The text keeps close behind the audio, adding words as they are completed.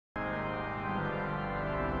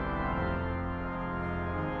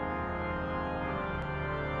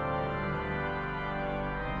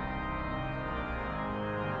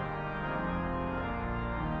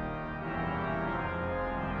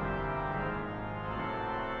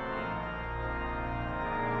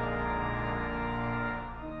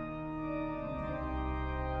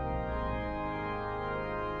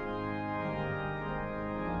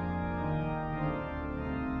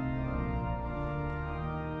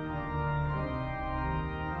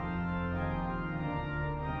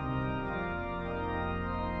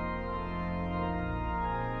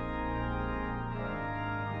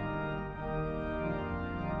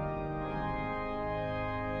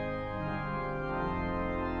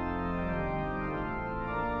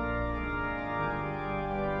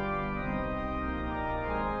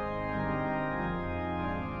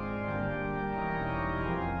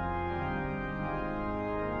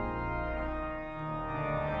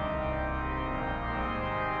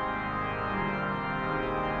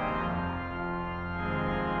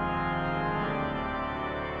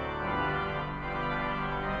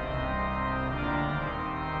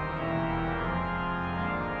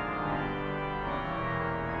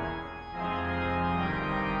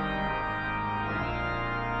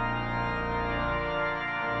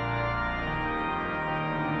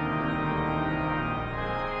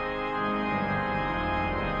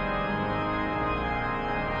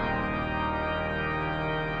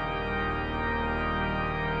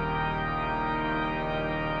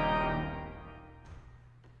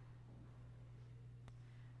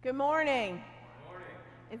Good morning. Good morning.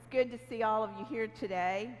 It's good to see all of you here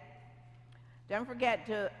today. Don't forget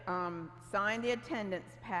to sign the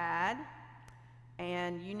attendance pad,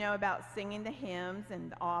 and you know about singing the hymns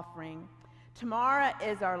and the offering. Tomorrow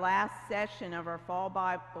is our last session of our fall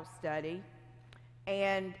Bible study,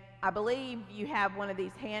 and I believe you have one of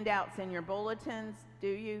these handouts in your bulletins, do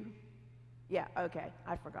you? Yeah, okay,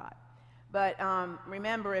 I forgot. But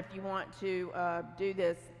remember, if you want to do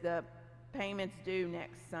this, the payment's due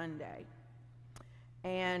next Sunday.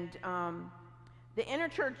 And the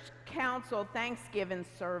Interchurch Council Thanksgiving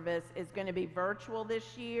service is going to be virtual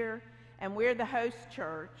this year, and we're the host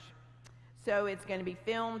church, so it's going to be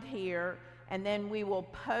filmed here, and then we will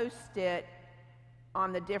post it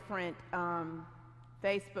on the different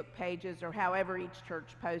Facebook pages, or however each church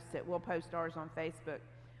posts it. We'll post ours on Facebook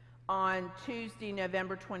on Tuesday,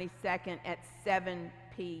 November 22nd at 7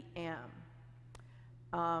 p.m.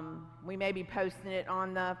 We may be posting it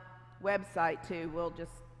on the website too. We'll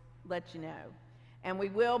just let you know. And we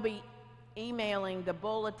will be emailing the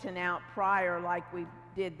bulletin out prior like we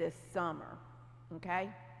did this summer, okay?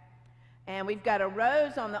 And we've got a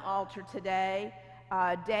rose on the altar today.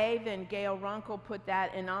 Dave and Gail Runkle put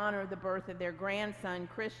that in honor of the birth of their grandson,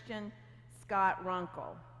 Christian Scott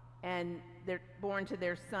Runkle. And they're born to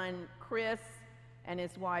their son, Chris, and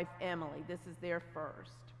his wife, Emily. This is their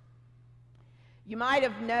first. You might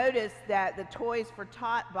have noticed that the Toys for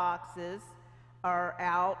Tot boxes are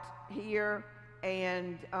out here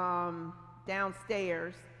and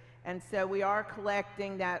downstairs. And so we are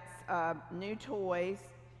collecting, that's new toys,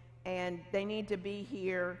 and they need to be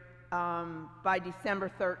here by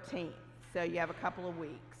December 13th. So you have a couple of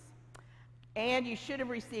weeks. And you should have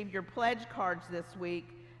received your pledge cards this week.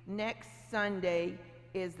 Next Sunday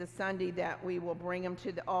is the Sunday that we will bring them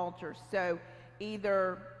to the altar. So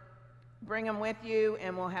either bring them with you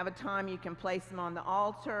and we'll have a time you can place them on the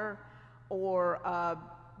altar, or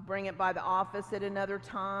bring it by the office at another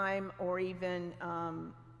time, or even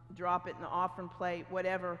drop it in the offering plate,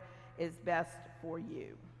 whatever is best for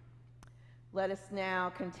you. Let us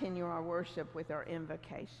now continue our worship with our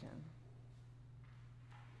invocation.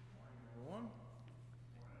 Good morning, everyone.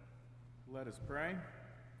 Let us pray.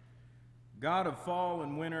 God of fall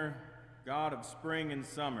and winter, God of spring and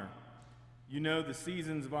summer, you know the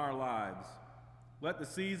seasons of our lives. Let the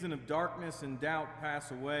season of darkness and doubt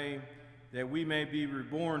pass away, that we may be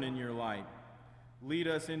reborn in your light. Lead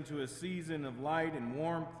us into a season of light and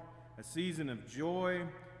warmth, a season of joy,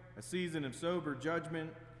 a season of sober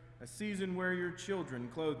judgment, a season where your children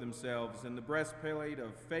clothe themselves in the breastplate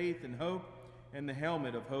of faith and hope, and the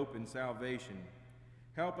helmet of hope and salvation.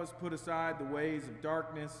 Help us put aside the ways of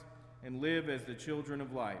darkness and live as the children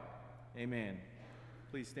of light. Amen.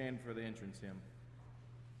 Please stand for the entrance hymn.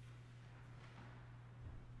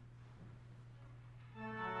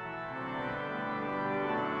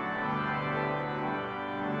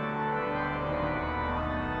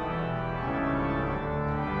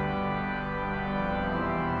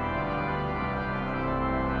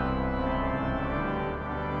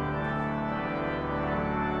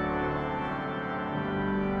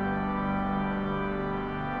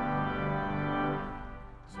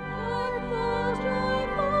 Joyful,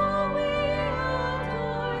 joyful, we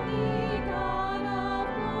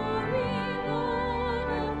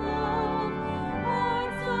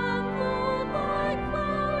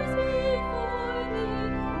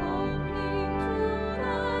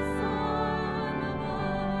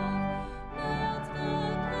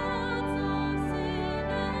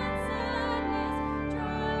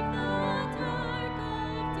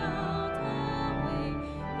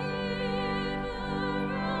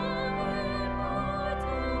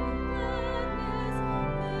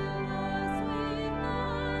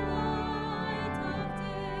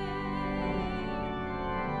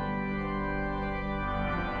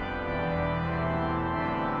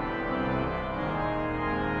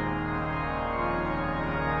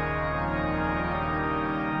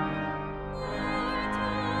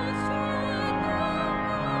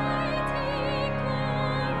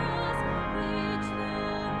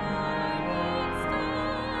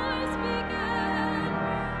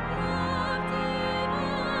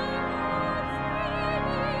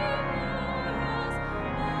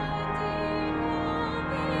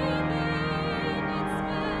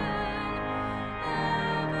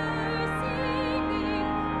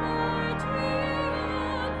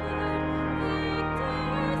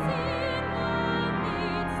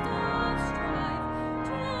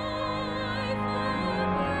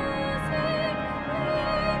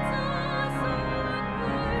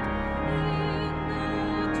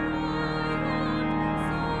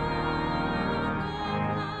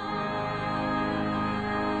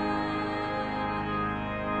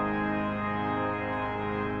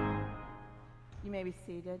You may be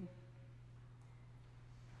seated.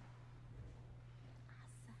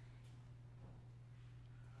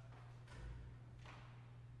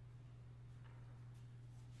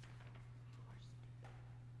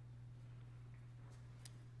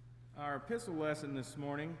 Our epistle lesson this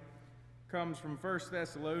morning comes from 1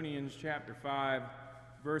 Thessalonians chapter 5,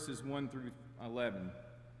 verses 1 through 11.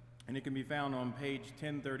 And it can be found on page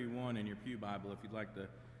 1031 in your pew Bible if you'd like to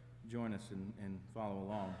join us and follow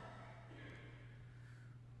along.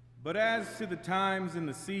 But as to the times and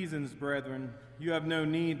the seasons, brethren, you have no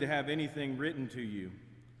need to have anything written to you.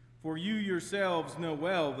 For you yourselves know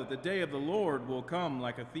well that the day of the Lord will come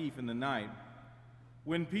like a thief in the night.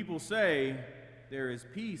 When people say, there is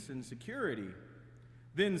peace and security,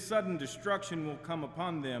 then sudden destruction will come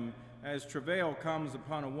upon them as travail comes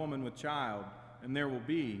upon a woman with child, and there will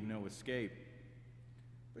be no escape.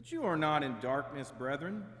 But you are not in darkness,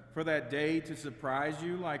 brethren, for that day to surprise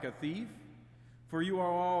you like a thief. For you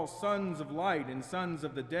are all sons of light and sons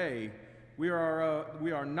of the day. We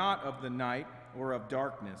are not of the night or of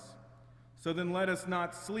darkness. So then let us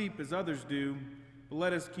not sleep as others do, but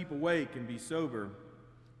let us keep awake and be sober.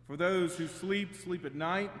 For those who sleep, sleep at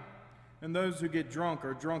night, and those who get drunk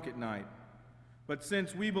are drunk at night. But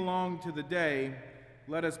since we belong to the day,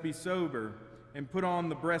 let us be sober and put on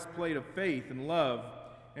the breastplate of faith and love,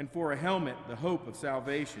 and for a helmet the hope of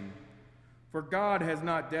salvation. For God has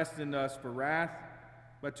not destined us for wrath,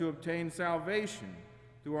 but to obtain salvation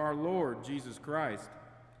through our Lord Jesus Christ,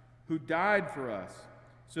 who died for us,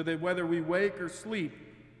 so that whether we wake or sleep,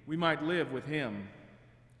 we might live with him.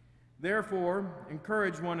 Therefore,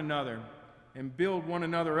 encourage one another and build one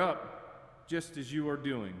another up, just as you are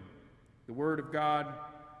doing. The word of God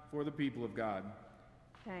for the people of God.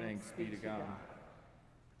 Thanks be to God.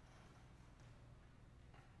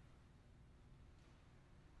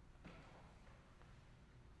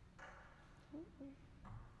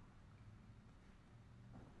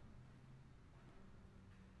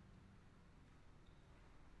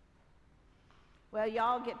 Well,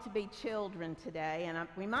 y'all get to be children today, and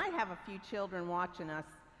we might have a few children watching us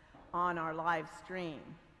on our live stream.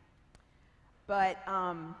 But,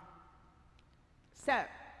 so,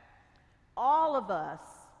 all of us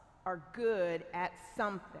are good at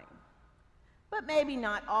something, but maybe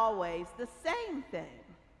not always the same thing.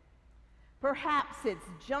 Perhaps it's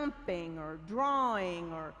jumping or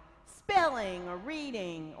drawing or spelling or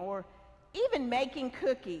reading or even making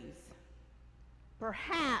cookies.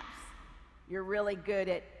 Perhaps you're really good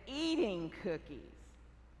at eating cookies.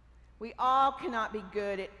 We all cannot be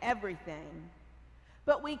good at everything,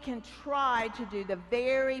 but we can try to do the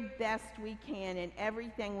very best we can in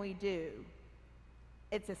everything we do.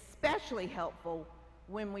 It's especially helpful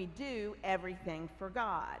when we do everything for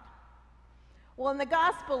God. Well, in the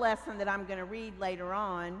gospel lesson that I'm going to read later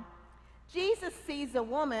on, Jesus sees a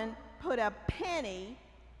woman put a penny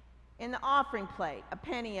in the offering plate, a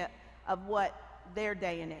penny of what their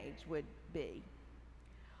day and age would be,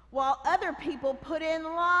 while other people put in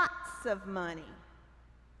lots of money.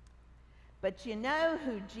 But you know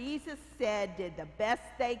who Jesus said did the best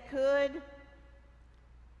they could?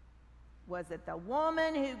 Was it the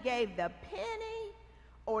woman who gave the penny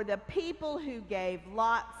or the people who gave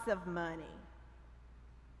lots of money?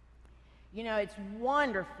 You know, it's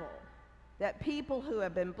wonderful that people who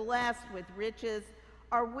have been blessed with riches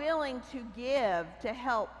are willing to give to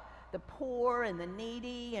help the poor and the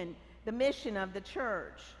needy and the mission of the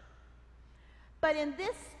church. But in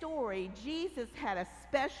this story, Jesus had a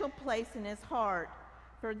special place in his heart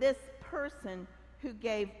for this person who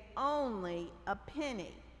gave only a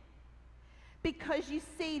penny. Because you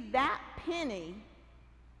see, that penny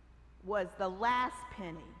was the last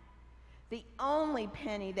penny, the only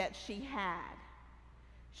penny that she had.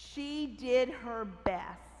 She did her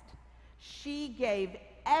best. She gave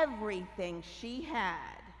everything she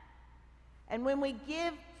had. And when we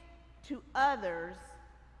give to others,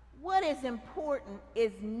 what is important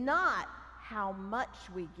is not how much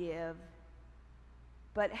we give,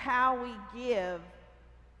 but how we give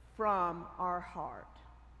from our heart.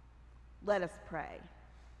 Let us pray.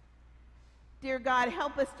 Dear God,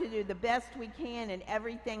 help us to do the best we can in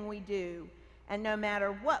everything we do, and no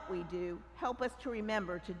matter what we do, help us to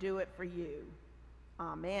remember to do it for you.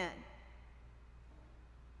 Amen.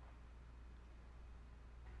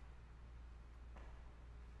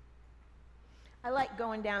 I like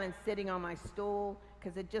going down and sitting on my stool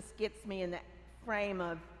because it just gets me in the frame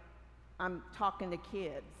of I'm talking to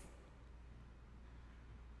kids.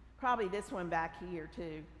 Probably this one back here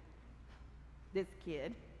too. This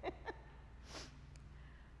kid.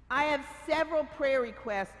 I have several prayer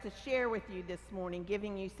requests to share with you this morning,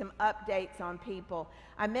 giving you some updates on people.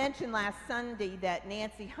 I mentioned last Sunday that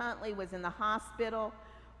Nancy Huntley was in the hospital.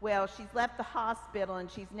 Well, she's left the hospital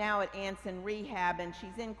and she's now at Anson Rehab, and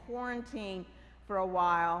she's in quarantine for a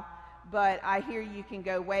while, but I hear you can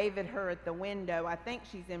go wave at her at the window. I think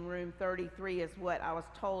she's in room 33 is what I was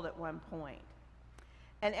told at one point.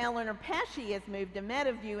 And Eleanor Pesci has moved to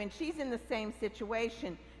Meadowview, and she's in the same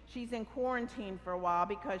situation. She's in quarantine for a while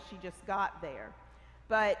because she just got there.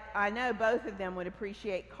 But I know both of them would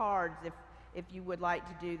appreciate cards if you would like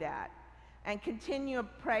to do that. And continue to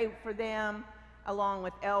pray for them along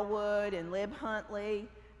with Elwood and Lib Huntley,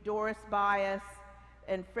 Doris Bias,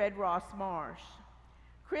 and Fred Ross Marsh.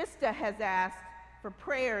 Krista has asked for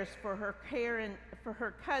prayers for her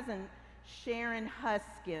cousin Sharon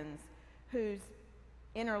Huskins, who's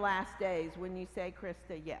in her last days. Wouldn't you say,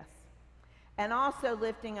 Krista? Yes. And also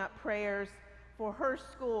lifting up prayers for her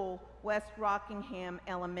school, West Rockingham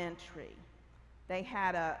Elementary. They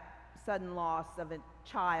had a sudden loss of a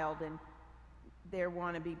child, and they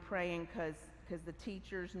want to be praying because the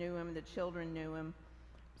teachers knew him, the children knew him.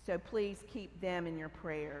 So please keep them in your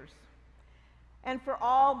prayers. And for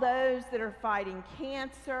all those that are fighting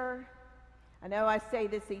cancer, I know I say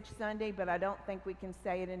this each Sunday, but I don't think we can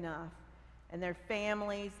say it enough, and their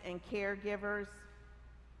families and caregivers.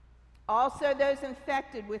 Also, those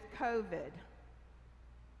infected with COVID.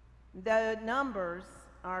 The numbers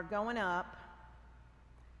are going up.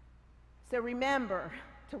 So remember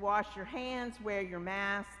to wash your hands, wear your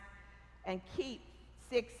mask, and keep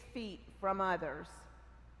 6 feet from others.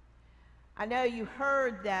 I know you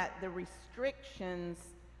heard that the restrictions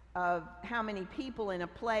of how many people in a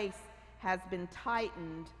place has been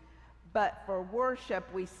tightened, but for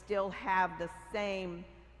worship we still have the same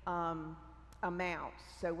amounts,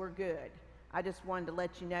 so we're good. I just wanted to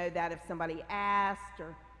let you know that if somebody asked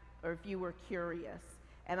or if you were curious.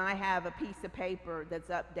 And I have a piece of paper that's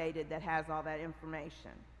updated that has all that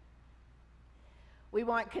information. We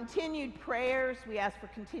want continued prayers. We ask for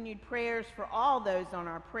continued prayers for all those on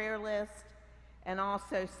our prayer list, and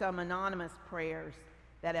also some anonymous prayers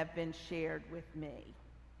that have been shared with me.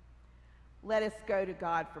 Let us go to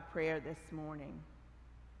God for prayer this morning.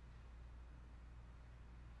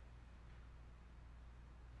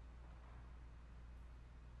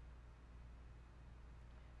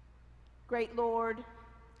 Great Lord,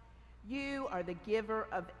 you are the giver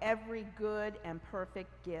of every good and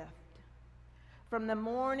perfect gift. From the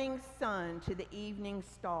morning sun to the evening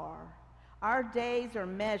star, our days are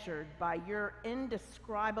measured by your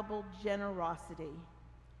indescribable generosity.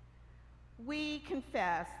 We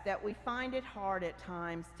confess that we find it hard at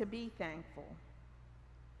times to be thankful.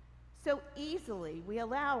 So easily we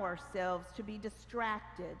allow ourselves to be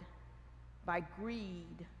distracted by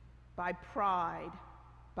greed, by pride,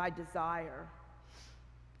 by desire.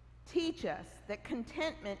 Teach us that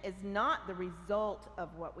contentment is not the result of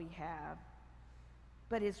what we have,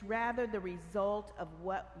 but is rather the result of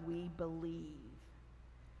what we believe,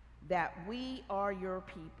 that we are your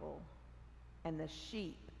people and the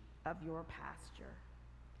sheep of your pasture.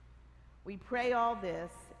 We pray all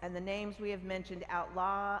this and the names we have mentioned out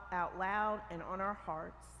loud and on our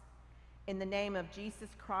hearts, in the name of Jesus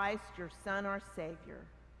Christ, your Son, our Savior,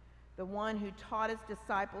 the one who taught his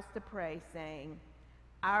disciples to pray, saying,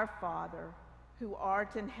 Our Father, who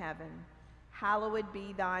art in heaven, hallowed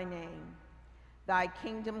be thy name. Thy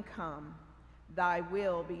kingdom come, thy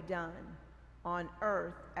will be done, on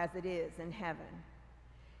earth as it is in heaven.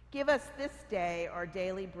 Give us this day our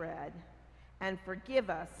daily bread, and forgive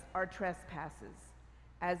us our trespasses,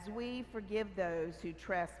 as we forgive those who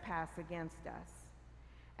trespass against us.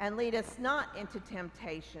 And lead us not into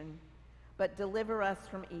temptation, but deliver us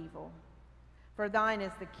from evil. For thine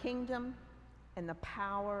is the kingdom, and the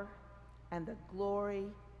power, and the glory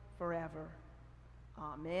forever.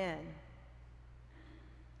 Amen.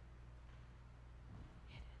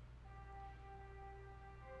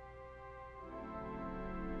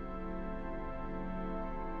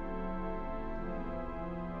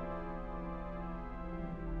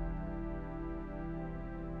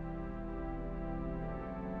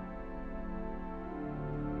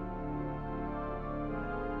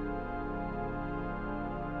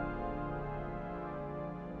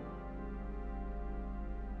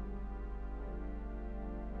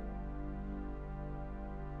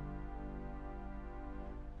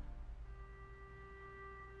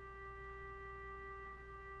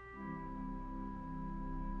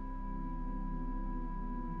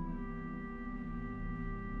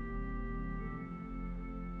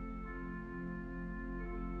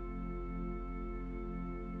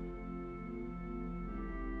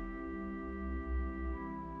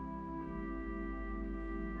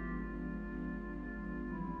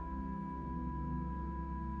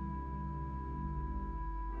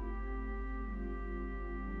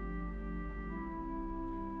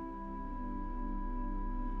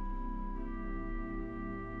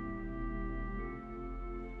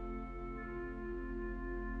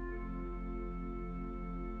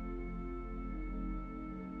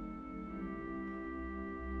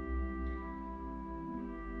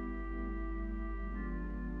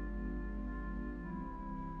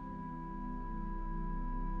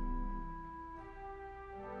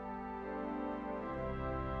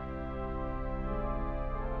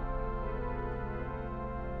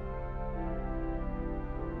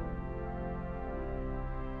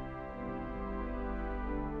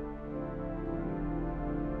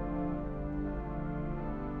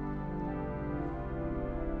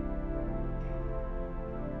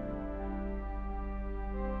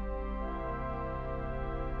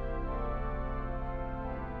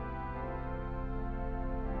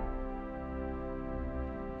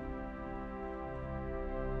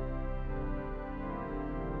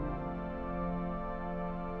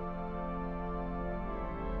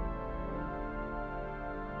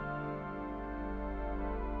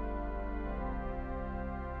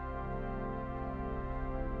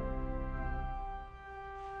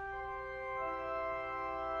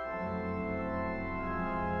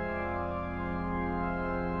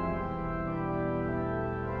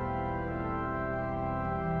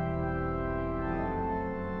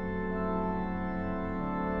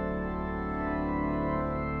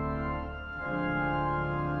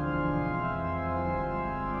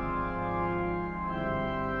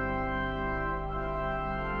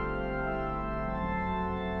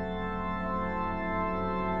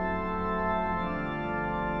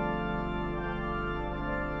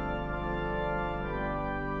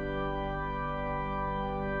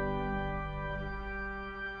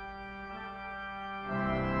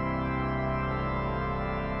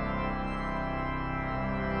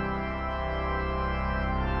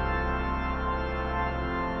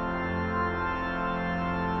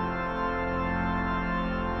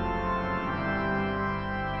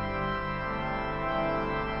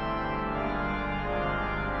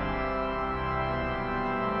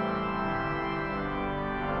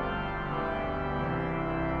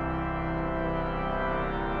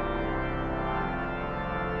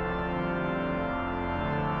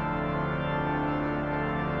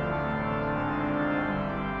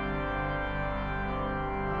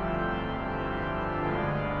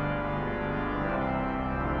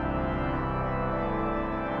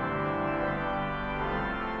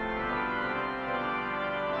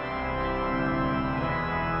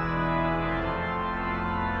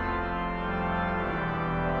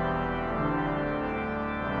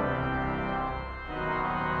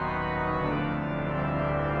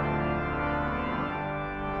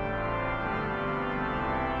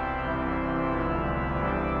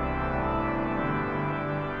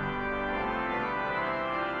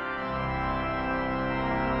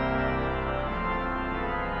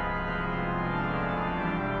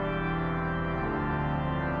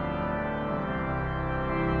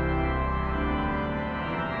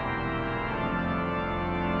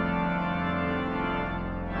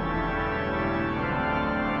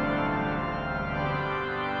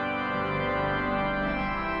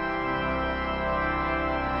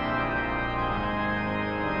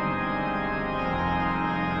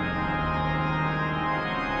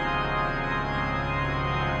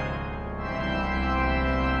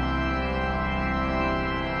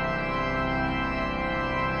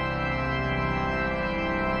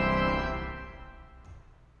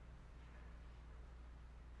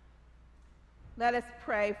 Let us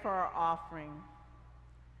pray for our offering.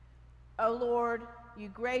 O Lord, you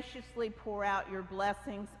graciously pour out your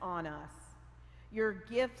blessings on us. Your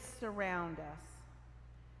gifts surround us.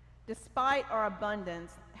 Despite our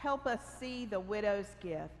abundance, help us see the widow's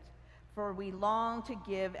gift, for we long to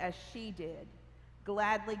give as she did,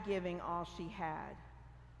 gladly giving all she had.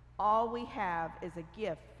 All we have is a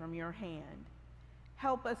gift from your hand.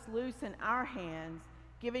 Help us loosen our hands,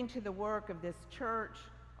 giving to the work of this church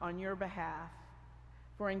on your behalf.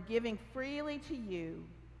 For in giving freely to you,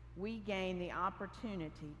 we gain the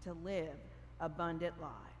opportunity to live abundant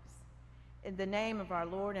lives. In the name of our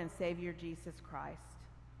Lord and Savior Jesus Christ.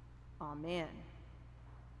 Amen.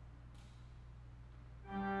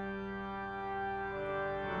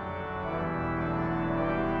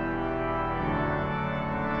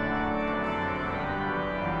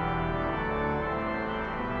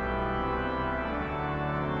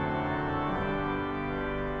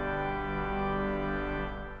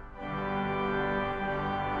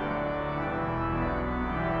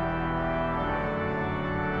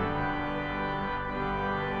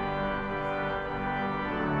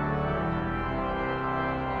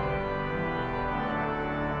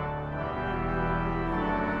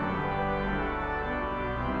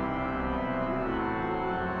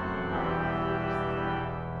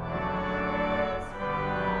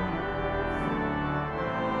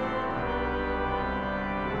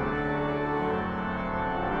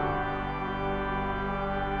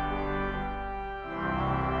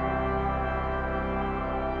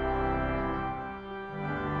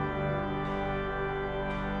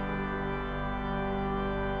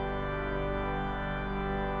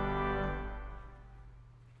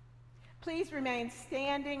 Please remain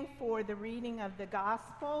standing for the reading of the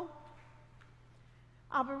gospel.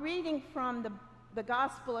 I'll be reading from the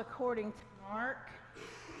gospel according to Mark.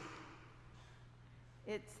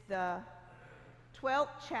 It's the 12th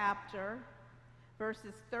chapter,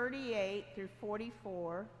 verses 38 through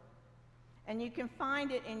 44, and you can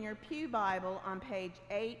find it in your pew Bible on page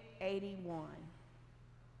 881.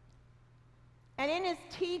 And in his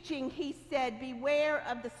teaching he said, "Beware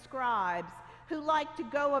of the scribes who like to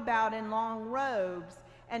go about in long robes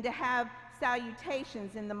and to have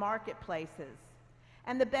salutations in the marketplaces,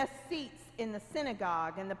 and the best seats in the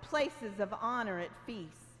synagogue and the places of honor at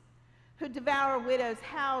feasts, who devour widows'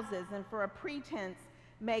 houses and for a pretense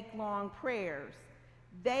make long prayers.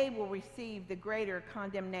 They will receive the greater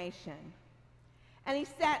condemnation." And he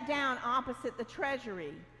sat down opposite the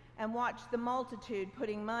treasury and watched the multitude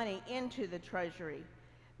putting money into the treasury.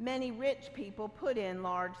 Many rich people put in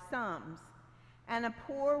large sums. And a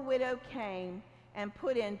poor widow came and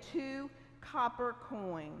put in 2 copper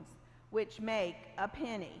coins, which make a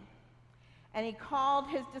penny. And he called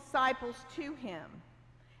his disciples to him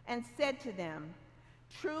and said to them,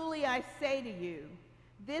 "Truly I say to you,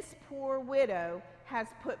 this poor widow has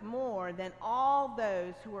put more than all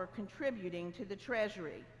those who are contributing to the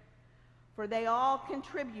treasury. For they all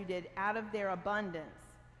contributed out of their abundance,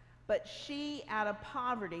 but she out of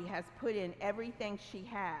poverty has put in everything she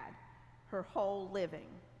had, her whole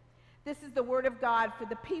living." This is the word of God for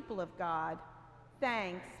the people of God.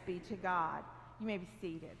 Thanks be to God. You may be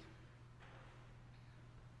seated.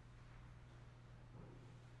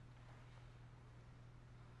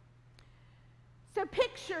 So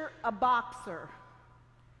picture a boxer,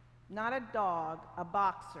 not a dog, a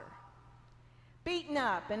boxer, beaten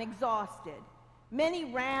up and exhausted, many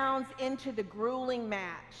rounds into the grueling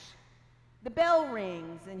match. The bell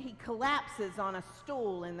rings and he collapses on a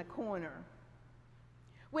stool in the corner.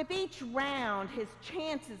 With each round, his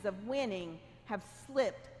chances of winning have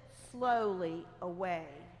slipped slowly away.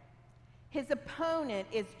 His opponent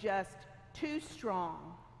is just too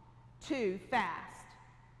strong, too fast.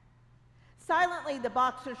 Silently, the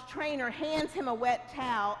boxer's trainer hands him a wet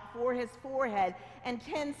towel for his forehead and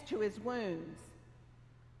tends to his wounds.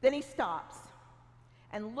 Then he stops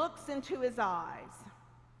and looks into his eyes.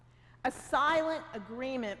 A silent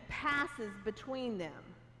agreement passes between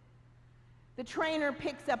them. The trainer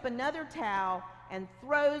picks up another towel and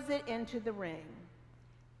throws it into the ring.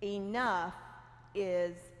 Enough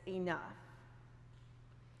is enough.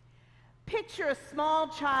 Picture a small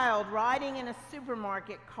child riding in a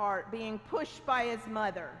supermarket cart being pushed by his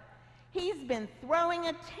mother. He's been throwing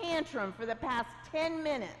a tantrum for the past 10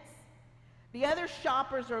 minutes. The other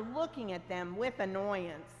shoppers are looking at them with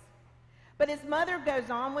annoyance. But his mother goes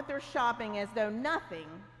on with her shopping as though nothing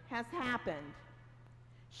has happened.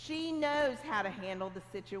 She knows how to handle the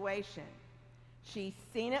situation. She's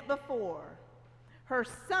seen it before. Her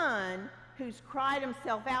son, who's cried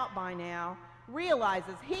himself out by now,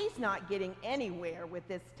 realizes he's not getting anywhere with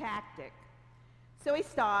this tactic. So he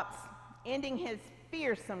stops ending his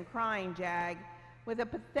fearsome crying jag with a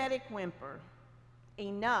pathetic whimper.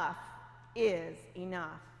 Enough is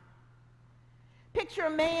enough. Picture a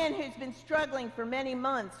man who's been struggling for many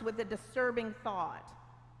months with a disturbing thought.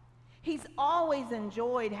 He's always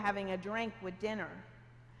enjoyed having a drink with dinner,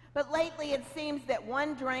 but lately it seems that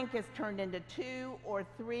one drink has turned into 2 or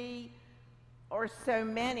 3 or so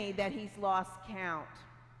many that he's lost count.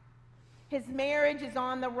 His marriage is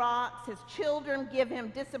on the rocks, his children give him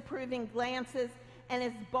disapproving glances, and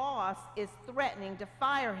his boss is threatening to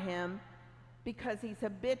fire him because he's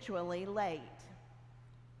habitually late.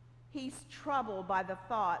 He's troubled by the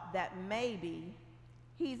thought that maybe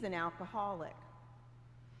he's an alcoholic.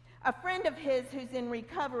 A friend of his who's in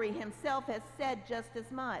recovery himself has said just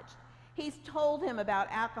as much. He's told him about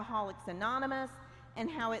Alcoholics Anonymous and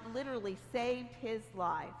how it literally saved his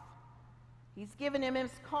life. He's given him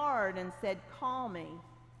his card and said, "Call me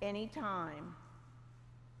anytime."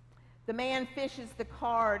 The man fishes the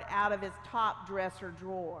card out of his top dresser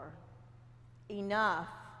drawer. Enough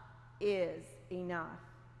is enough.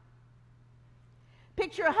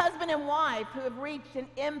 Picture a husband and wife who have reached an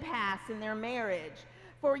impasse in their marriage.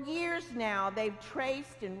 For years now, they've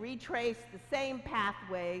traced and retraced the same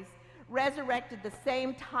pathways, resurrected the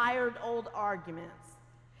same tired old arguments.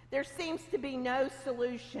 There seems to be no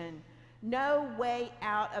solution, no way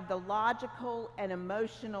out of the logical and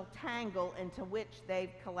emotional tangle into which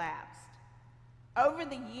they've collapsed. Over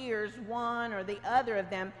the years, one or the other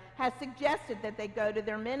of them has suggested that they go to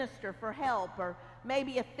their minister for help or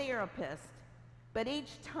maybe a therapist, but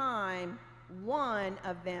each time, one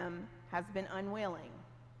of them has been unwilling.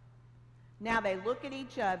 Now they look at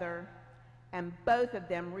each other, and both of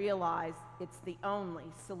them realize it's the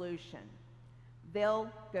only solution.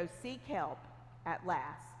 They'll go seek help at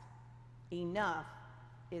last. Enough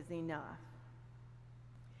is enough.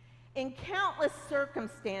 In countless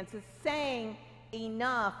circumstances, saying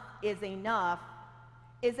enough is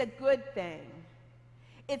a good thing.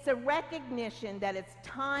 It's a recognition that it's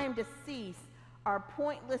time to cease our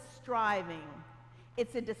pointless striving.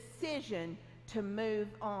 It's a decision to move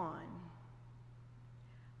on.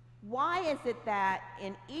 Why is it that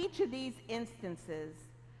in each of these instances,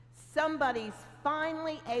 somebody's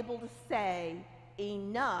finally able to say,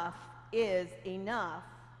 enough is enough,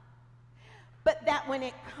 but that when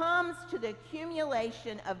it comes to the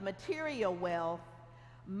accumulation of material wealth,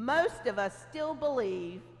 most of us still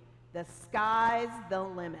believe the sky's the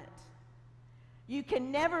limit? You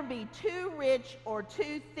can never be too rich or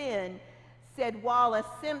too thin, said Wallace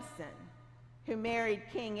Simpson, who married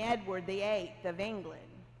King Edward VIII of England,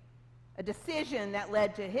 a decision that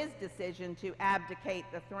led to his decision to abdicate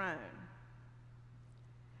the throne.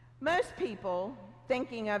 Most people,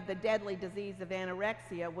 thinking of the deadly disease of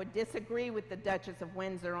anorexia, would disagree with the Duchess of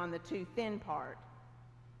Windsor on the too thin part.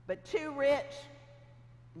 But too rich?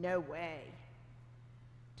 No way.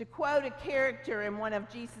 To quote a character in one of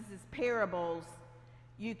Jesus' parables,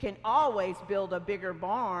 you can always build a bigger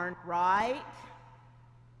barn, right?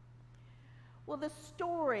 Well, the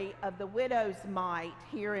story of the widow's mite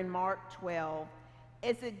here in Mark 12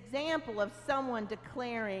 is an example of someone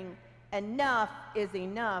declaring enough is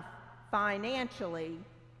enough financially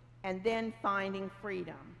and then finding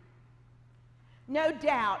freedom. No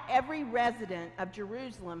doubt every resident of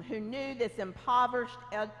Jerusalem who knew this impoverished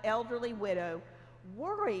elderly widow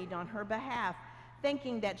worried on her behalf,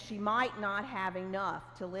 thinking that she might not have enough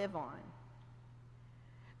to live on.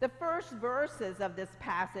 The first verses of this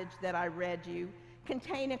passage that I read you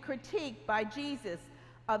contain a critique by Jesus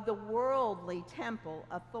of the worldly temple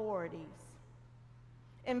authorities.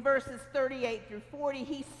 In verses 38 through 40,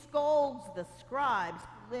 he scolds the scribes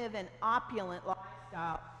who live an opulent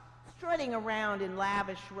lifestyle, strutting around in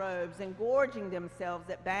lavish robes and gorging themselves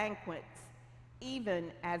at banquets,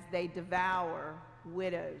 even as they devour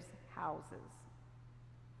widows' houses.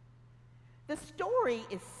 The story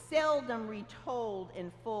is seldom retold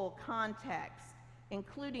in full context,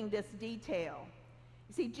 including this detail.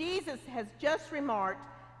 You see, Jesus has just remarked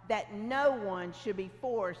that no one should be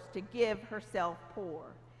forced to give herself poor.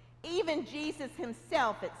 Even Jesus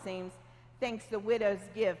himself, it seems, thinks the widow's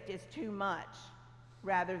gift is too much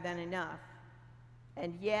rather than enough.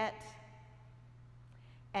 And yet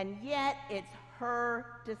it's her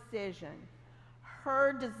decision,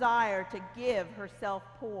 her desire to give herself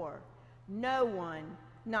poor. No one,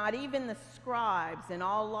 not even the scribes in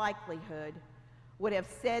all likelihood, would have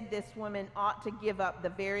said this woman ought to give up the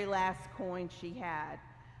very last coin she had,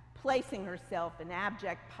 placing herself in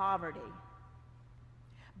abject poverty.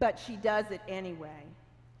 But she does it anyway.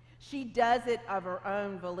 She does it of her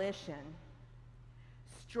own volition.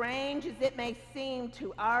 Strange as it may seem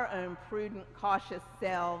to our own prudent, cautious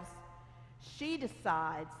selves, she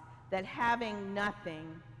decides that having nothing,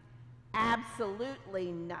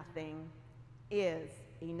 absolutely nothing, is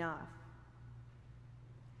enough.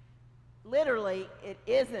 Literally, it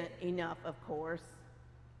isn't enough, of course.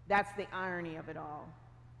 That's the irony of it all.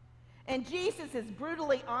 And Jesus is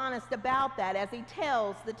brutally honest about that as he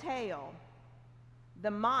tells the tale.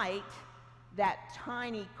 The mite, that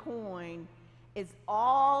tiny coin, is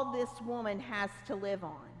all this woman has to live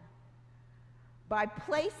on. By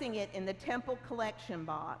placing it in the temple collection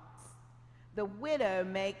box, the widow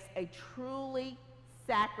makes a truly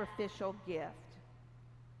sacrificial gift.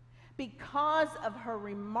 Because of her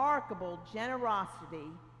remarkable generosity,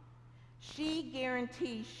 she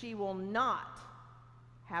guarantees she will not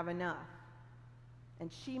have enough,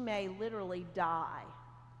 and she may literally die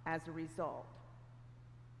as a result.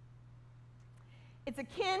 It's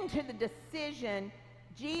akin to the decision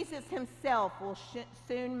Jesus himself will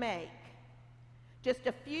soon make. Just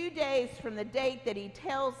a few days from the date that he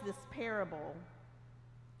tells this parable,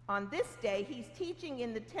 on this day he's teaching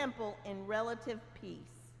in the temple in relative peace,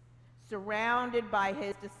 surrounded by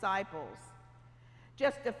his disciples.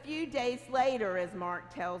 Just a few days later, as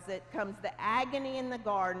Mark tells it, comes the agony in the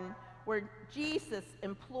garden where Jesus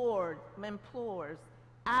implores,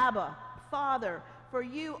 Abba, Father, for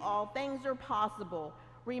you all things are possible.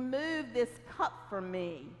 Remove this cup from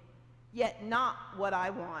me, yet not what I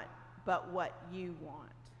want, but what you want.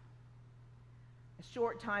 A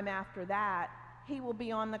short time after that, he will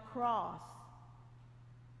be on the cross.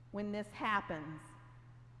 When this happens,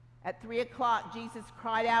 at 3 o'clock, Jesus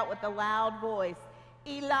cried out with a loud voice,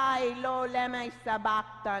 Eli, Lo, lema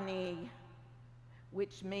sabachthani,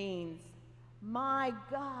 which means, my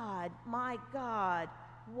God,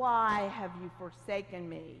 why have you forsaken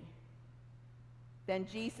me? Then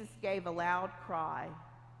Jesus gave a loud cry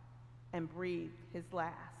and breathed his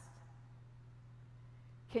last.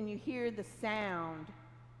 Can you hear the sound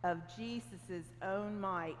of Jesus' own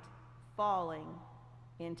might falling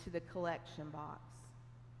into the collection box?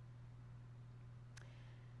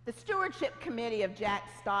 The stewardship committee of Jack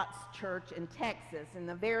Stott's church in Texas in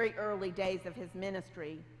the very early days of his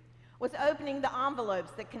ministry was opening the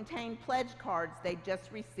envelopes that contained pledge cards they'd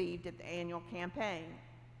just received at the annual campaign.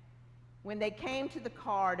 When they came to the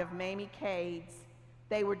card of Mamie Cade's,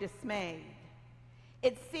 they were dismayed.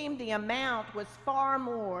 It seemed the amount was far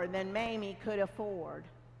more than Mamie could afford.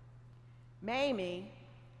 Mamie,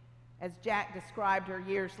 as Jack described her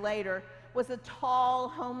years later, was a tall,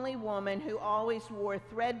 homely woman who always wore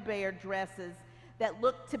threadbare dresses that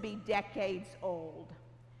looked to be decades old.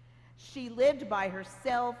 She lived by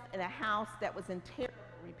herself in a house that was in terrible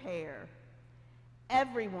repair.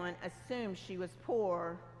 Everyone assumed she was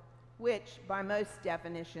poor, which by most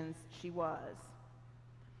definitions she was.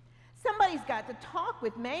 Somebody's got to talk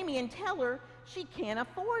with Mamie and tell her she can't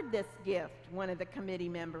afford this gift, one of the committee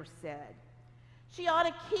members said. She ought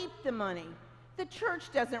to keep the money. The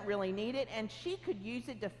church doesn't really need it, and she could use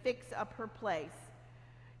it to fix up her place.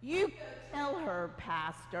 You go tell her,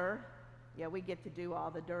 Pastor. Yeah, we get to do all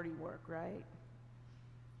the dirty work, right?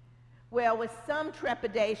 Well, with some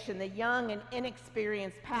trepidation, the young and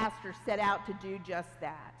inexperienced pastor set out to do just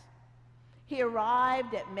that. He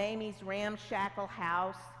arrived at Mamie's ramshackle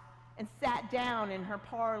house and sat down in her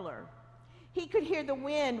parlor. He could hear the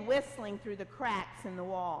wind whistling through the cracks in the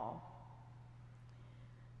wall.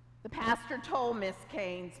 The pastor told Miss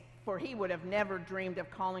Keynes, for he would have never dreamed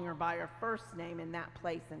of calling her by her first name in that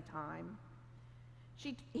place and time.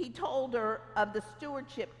 He told her of the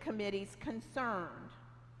stewardship committee's concern,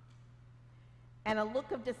 and a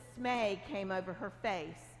look of dismay came over her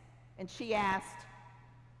face, and she asked,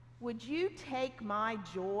 "Would you take my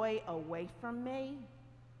joy away from me?"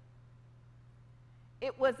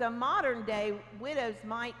 It was a modern-day widow's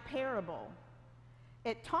mite parable.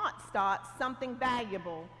 It taught Stott something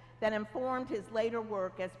valuable that informed his later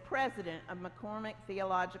work as president of McCormick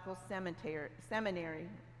Theological Seminary,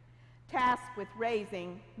 tasked with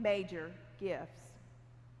raising major gifts.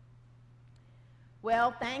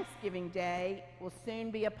 Well, Thanksgiving Day will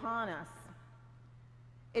soon be upon us.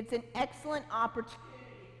 It's an excellent opportunity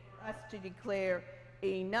for us to declare,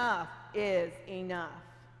 enough is enough.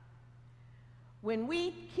 When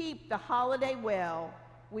we keep the holiday well,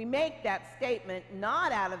 we make that statement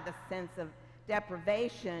not out of the sense of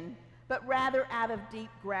deprivation, but rather out of deep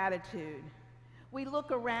gratitude. We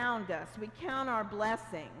look around us, we count our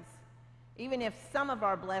blessings, even if some of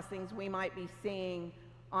our blessings we might be seeing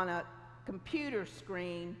on a computer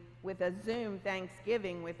screen with a Zoom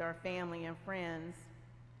Thanksgiving with our family and friends.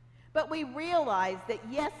 But we realize that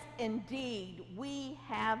yes, indeed, we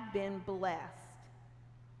have been blessed.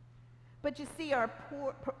 But you see,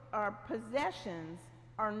 our possessions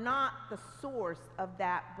are not the source of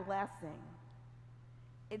that blessing.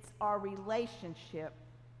 It's our relationship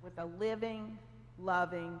with a living,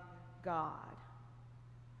 loving God.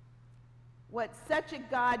 What such a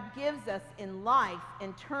God gives us in life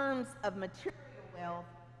in terms of material wealth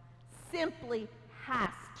simply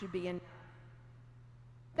has to be enough.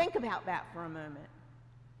 Think about that for a moment.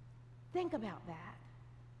 Think about that.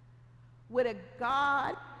 Would a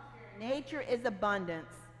God, nature is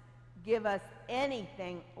abundance, give us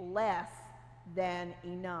anything less than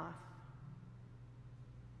enough?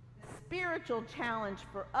 The spiritual challenge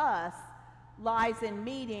for us lies in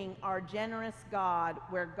meeting our generous God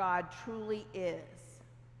where God truly is,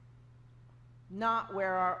 not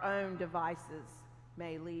where our own devices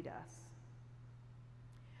may lead us.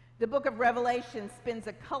 The book of Revelation spins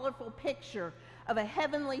a colorful picture of a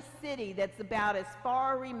heavenly city that's about as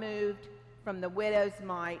far removed from the widow's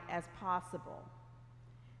mite as possible.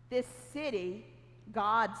 This city,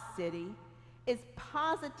 God's city, is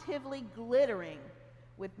positively glittering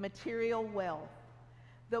with material wealth.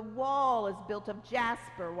 The wall is built of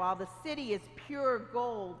jasper, while the city is pure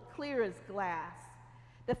gold, clear as glass.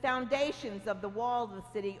 The foundations of the wall of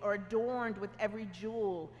the city are adorned with every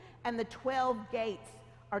jewel, and the 12 gates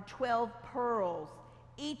are 12 pearls.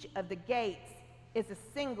 Each of the gates is a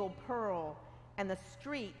single pearl, and the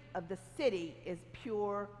street of the city is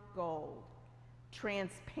pure gold,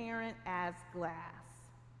 transparent as glass.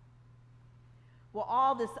 Well,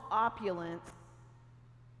 all this opulence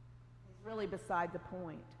is really beside the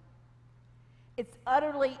point. It's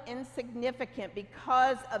utterly insignificant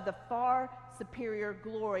because of the far superior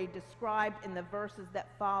glory described in the verses that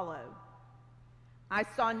follow. I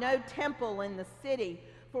saw no temple in the city,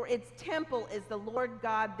 for its temple is the Lord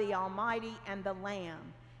God, the Almighty, and the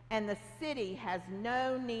Lamb. And the city has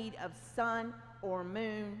no need of sun or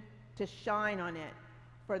moon to shine on it,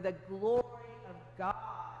 for the glory of God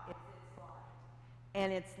is its light,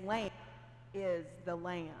 and its lamp is the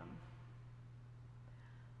Lamb.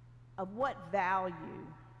 Of what value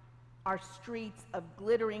are streets of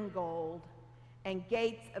glittering gold and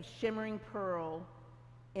gates of shimmering pearl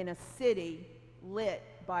in a city lit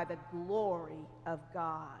by the glory of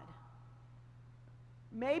God?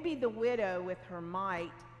 Maybe the widow with her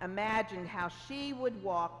mite imagined how she would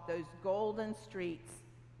walk those golden streets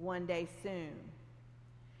one day soon,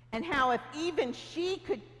 and how if even she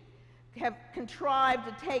could have contrived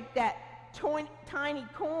to take that tiny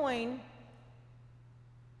coin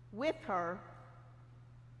with her,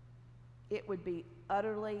 it would be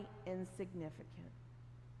utterly insignificant.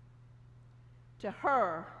 To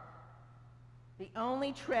her, the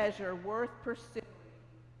only treasure worth pursuing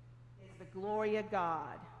is the glory of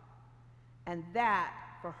God, and that,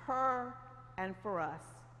 for her and for us,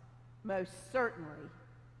 most certainly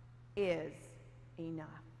is enough.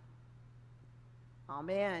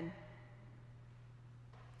 Amen.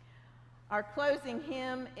 Our closing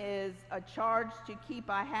hymn is A Charge to Keep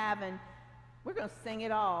I Have, and we're going to sing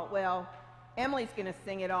it all. Well, Emily's going to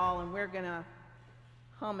sing it all, and we're going to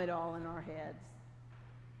hum it all in our heads.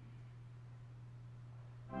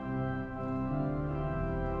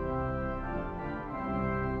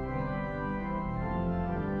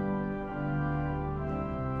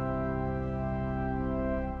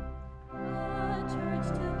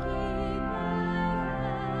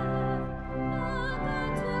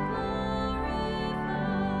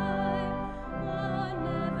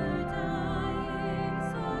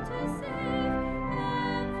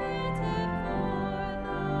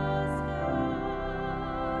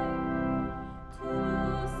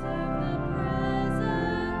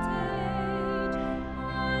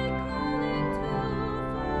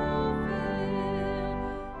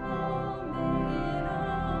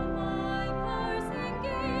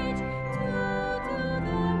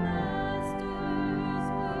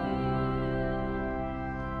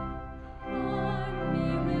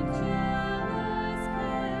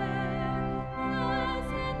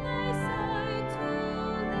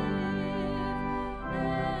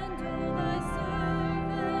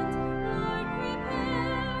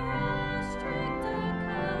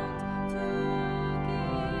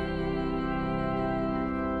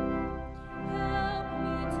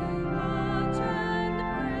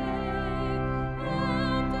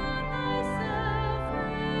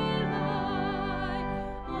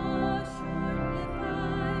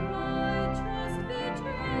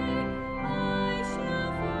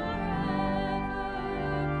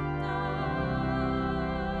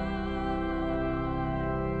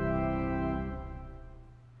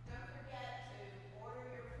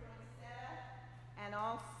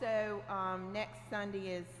 Next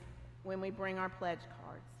Sunday is when we bring our pledge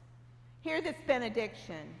cards. Hear this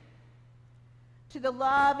benediction. To the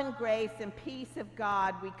love and grace and peace of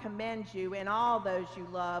God we commend you and all those you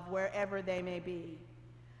love wherever they may be.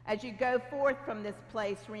 As you go forth from this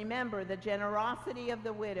place, remember the generosity of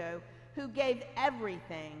the widow who gave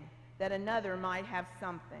everything that another might have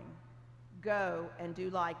something. Go and do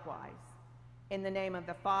likewise. In the name of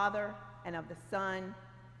the Father, and of the Son,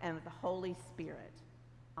 and of the Holy Spirit.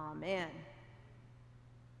 Amen.